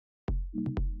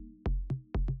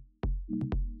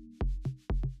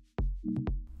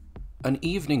An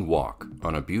evening walk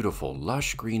on a beautiful,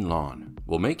 lush green lawn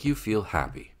will make you feel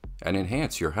happy and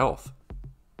enhance your health.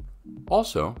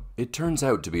 Also, it turns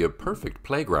out to be a perfect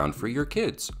playground for your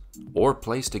kids or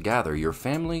place to gather your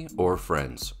family or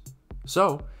friends.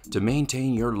 So, to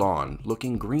maintain your lawn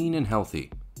looking green and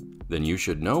healthy, then you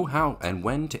should know how and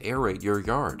when to aerate your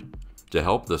yard to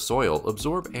help the soil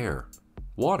absorb air,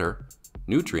 water,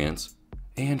 nutrients,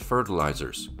 and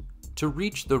fertilizers to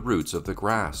reach the roots of the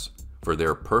grass for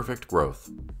their perfect growth.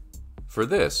 For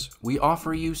this, we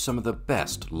offer you some of the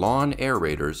best lawn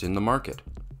aerators in the market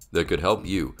that could help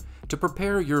you to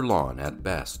prepare your lawn at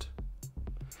best.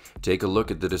 Take a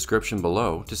look at the description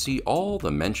below to see all the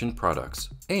mentioned products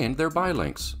and their buy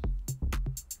links.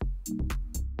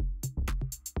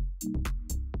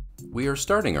 We are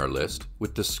starting our list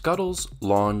with the Scuttles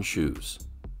Lawn Shoes.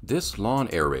 This lawn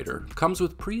aerator comes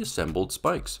with pre-assembled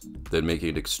spikes that make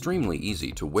it extremely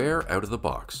easy to wear out of the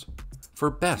box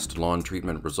for best lawn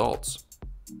treatment results.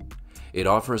 It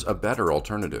offers a better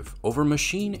alternative over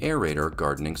machine aerator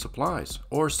gardening supplies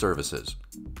or services,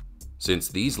 since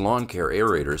these lawn care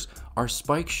aerators are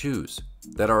spike shoes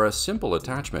that are a simple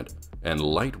attachment and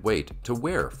lightweight to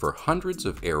wear for hundreds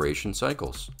of aeration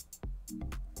cycles.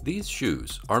 These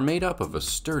shoes are made up of a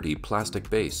sturdy plastic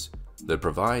base that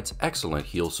provides excellent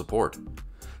heel support,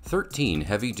 13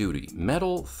 heavy-duty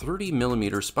metal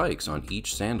 30mm spikes on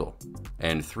each sandal,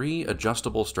 and 3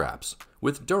 adjustable straps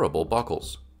with durable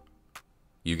buckles.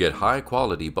 You get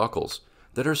high-quality buckles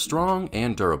that are strong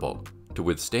and durable to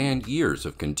withstand years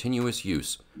of continuous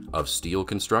use of steel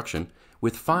construction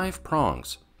with 5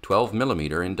 prongs,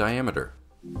 12mm in diameter.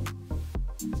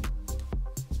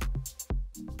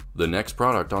 The next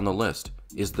product on the list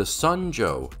is the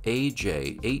Sunjoe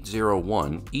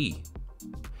AJ801E.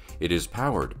 It is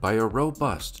powered by a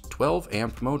robust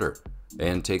 12-amp motor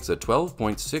and takes a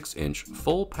 12.6-inch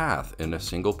full path in a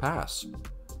single pass.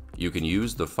 You can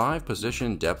use the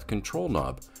 5-position depth control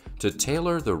knob to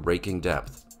tailor the raking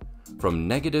depth from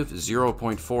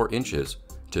 -0.4 inches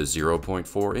to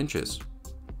 0.4 inches.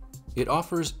 It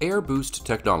offers air boost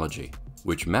technology,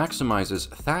 which maximizes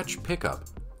thatch pickup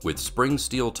with spring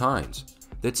steel tines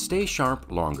that stay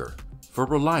sharp longer for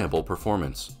reliable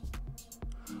performance.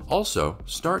 Also,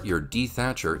 start your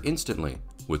dethatcher instantly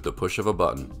with the push of a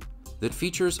button that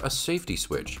features a safety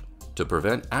switch to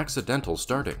prevent accidental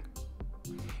starting.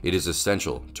 It is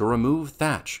essential to remove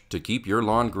thatch to keep your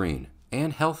lawn green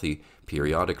and healthy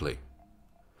periodically.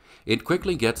 It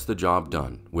quickly gets the job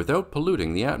done without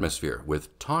polluting the atmosphere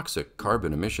with toxic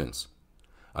carbon emissions.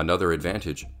 Another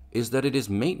advantage is that it is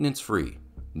maintenance-free,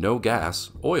 no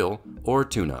gas, oil, or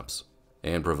tune-ups,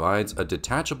 and provides a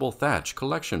detachable thatch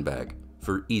collection bag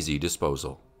for easy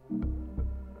disposal.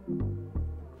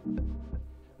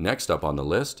 Next up on the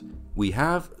list, we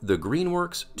have the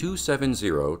Greenworks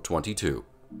 27022.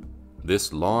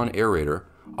 This lawn aerator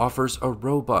offers a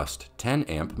robust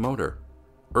 10-amp motor,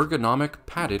 ergonomic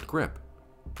padded grip,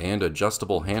 and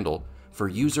adjustable handle for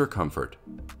user comfort.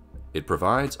 It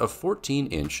provides a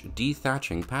 14-inch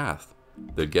dethatching path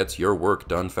that gets your work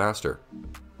done faster.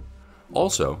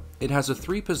 Also, it has a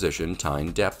 3-position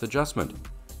tine depth adjustment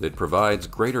that provides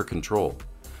greater control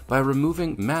by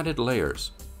removing matted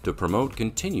layers to promote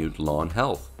continued lawn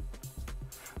health.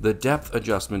 The depth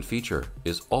adjustment feature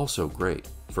is also great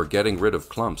for getting rid of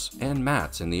clumps and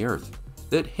mats in the earth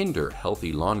that hinder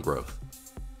healthy lawn growth.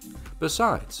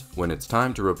 Besides, when it's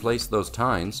time to replace those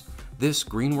tines, this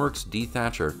Greenworks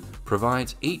dethatcher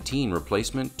provides 18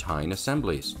 replacement tine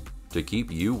assemblies to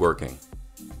keep you working.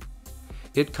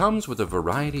 It comes with a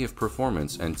variety of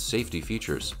performance and safety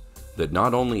features that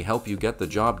not only help you get the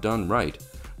job done right,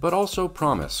 but also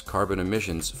promise carbon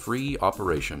emissions-free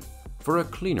operation for a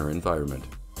cleaner environment.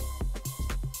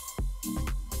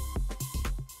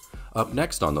 Up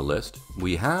next on the list,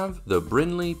 we have the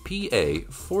Brinley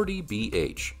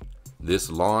PA40BH. This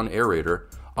lawn aerator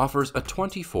offers a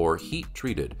 24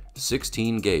 heat-treated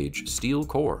 16-gauge steel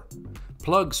core,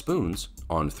 plug spoons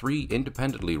on 3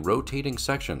 independently rotating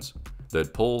sections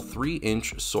that pull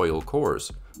 3-inch soil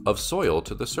cores of soil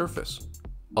to the surface,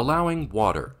 allowing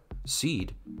water,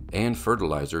 seed, and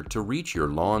fertilizer to reach your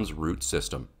lawn's root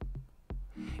system.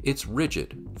 Its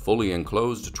rigid, fully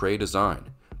enclosed tray design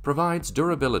provides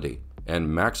durability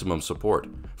and maximum support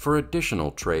for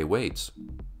additional tray weights.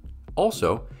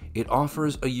 Also, it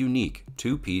offers a unique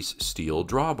 2-piece steel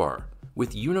drawbar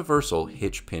with universal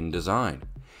hitch pin design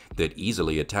that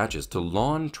easily attaches to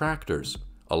lawn tractors,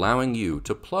 allowing you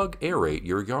to plug aerate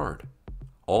your yard,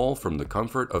 all from the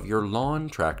comfort of your lawn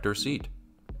tractor seat.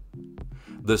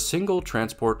 The single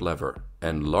transport lever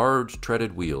and large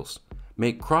treaded wheels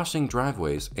make crossing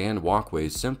driveways and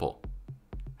walkways simple.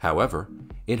 However,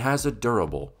 it has a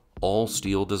durable,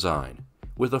 all-steel design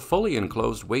with a fully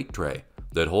enclosed weight tray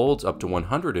that holds up to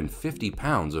 150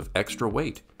 pounds of extra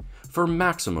weight for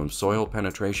maximum soil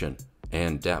penetration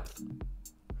and depth.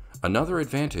 Another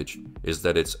advantage is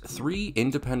that its 3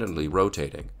 independently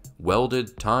rotating,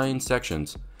 welded tine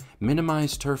sections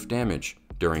minimize turf damage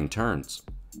during turns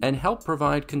and help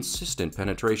provide consistent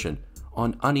penetration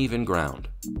on uneven ground.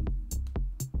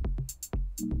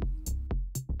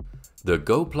 The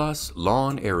Go Plus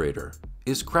Lawn Aerator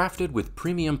is crafted with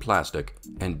premium plastic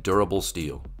and durable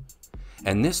steel.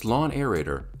 And this lawn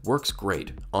aerator works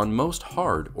great on most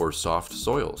hard or soft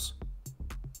soils.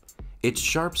 Its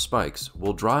sharp spikes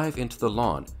will drive into the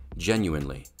lawn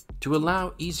genuinely to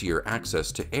allow easier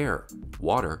access to air,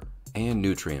 water, and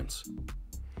nutrients.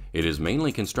 It is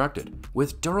mainly constructed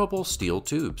with durable steel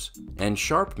tubes and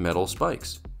sharp metal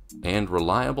spikes, and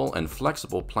reliable and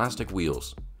flexible plastic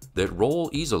wheels that roll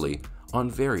easily on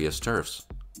various turfs.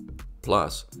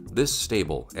 Plus, this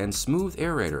stable and smooth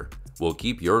aerator will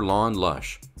keep your lawn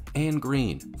lush and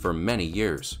green for many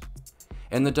years,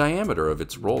 and the diameter of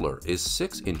its roller is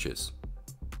 6 inches.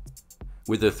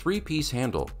 With a 3-piece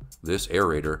handle, this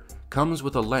aerator comes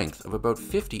with a length of about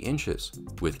 50 inches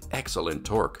with excellent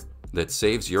torque that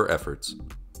saves your efforts.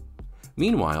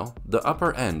 Meanwhile, the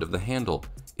upper end of the handle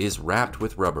is wrapped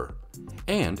with rubber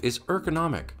and is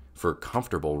ergonomic for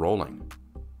comfortable rolling.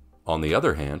 On the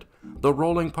other hand, the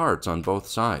rolling parts on both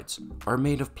sides are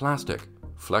made of plastic,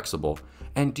 flexible,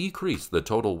 and decrease the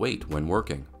total weight when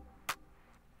working.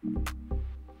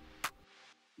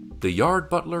 The Yard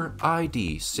Butler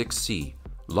ID6C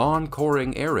Lawn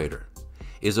Coring Aerator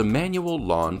is a manual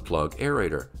lawn plug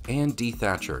aerator and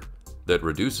dethatcher that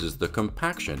reduces the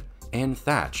compaction and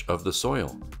thatch of the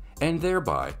soil and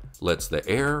thereby lets the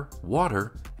air,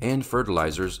 water, and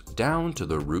fertilizers down to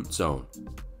the root zone.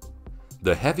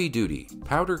 The heavy-duty,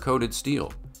 powder-coated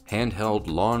steel handheld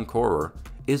lawn corer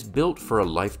is built for a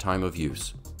lifetime of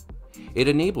use. It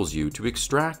enables you to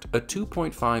extract a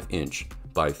 2.5-inch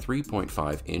by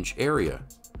 3.5-inch area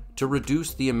to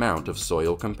reduce the amount of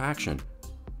soil compaction,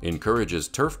 encourages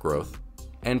turf growth,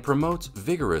 and promotes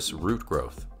vigorous root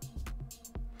growth.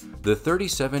 The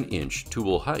 37-inch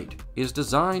tool height is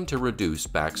designed to reduce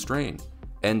back strain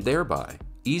and thereby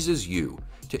eases you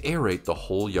to aerate the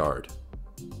whole yard.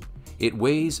 It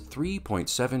weighs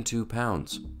 3.72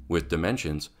 pounds with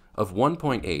dimensions of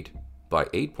 1.8 by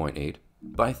 8.8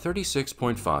 by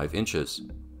 36.5 inches.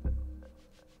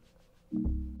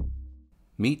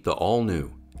 Meet the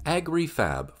all-new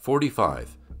AgriFab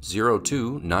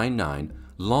 450299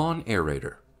 Lawn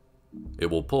Aerator. It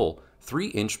will pull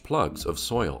 3-inch plugs of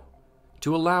soil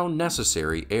to allow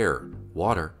necessary air,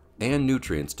 water, and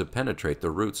nutrients to penetrate the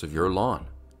roots of your lawn.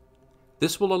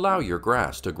 This will allow your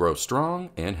grass to grow strong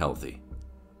and healthy,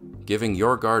 giving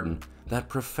your garden that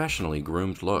professionally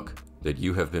groomed look that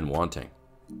you have been wanting.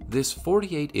 This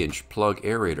 48-inch plug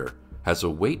aerator has a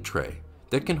weight tray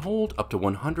that can hold up to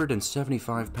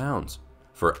 175 pounds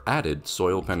for added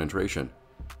soil penetration.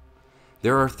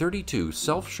 There are 32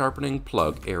 self-sharpening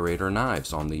plug aerator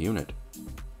knives on the unit.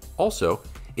 Also,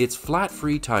 its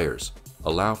flat-free tires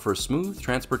allow for smooth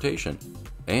transportation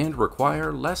and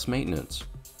require less maintenance.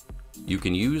 You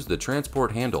can use the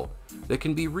transport handle that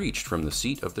can be reached from the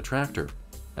seat of the tractor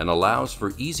and allows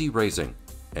for easy raising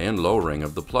and lowering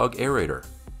of the plug aerator.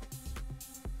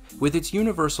 With its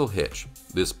universal hitch,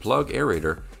 this plug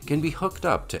aerator can be hooked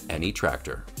up to any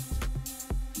tractor.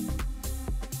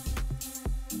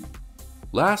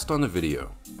 Last on the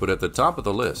video, but at the top of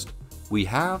the list, we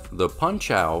have the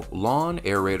Punch-Out Lawn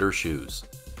Aerator Shoes.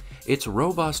 Its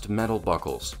robust metal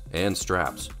buckles and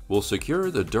straps will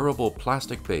secure the durable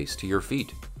plastic base to your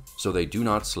feet so they do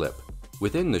not slip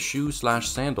within the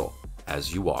shoe/sandal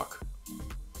as you walk.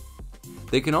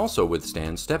 They can also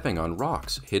withstand stepping on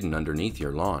rocks hidden underneath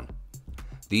your lawn.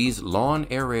 These lawn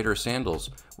aerator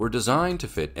sandals were designed to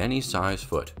fit any size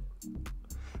foot.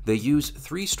 They use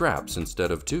 3 straps instead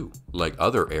of 2, like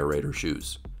other aerator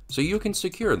shoes, so you can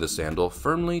secure the sandal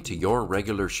firmly to your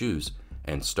regular shoes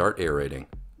and start aerating.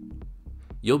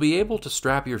 You'll be able to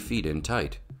strap your feet in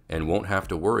tight and won't have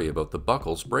to worry about the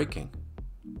buckles breaking.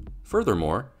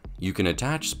 Furthermore, you can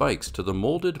attach spikes to the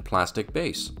molded plastic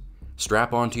base,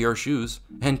 strap onto your shoes,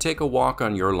 and take a walk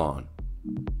on your lawn.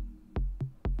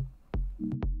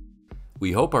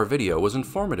 We hope our video was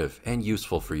informative and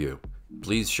useful for you.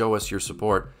 Please show us your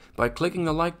support by clicking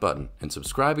the like button and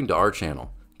subscribing to our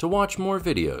channel to watch more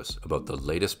videos about the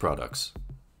latest products.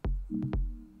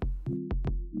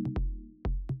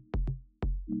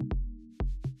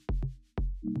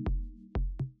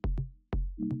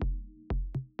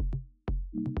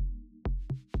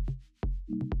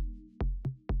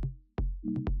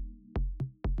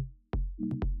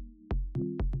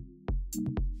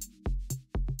 you.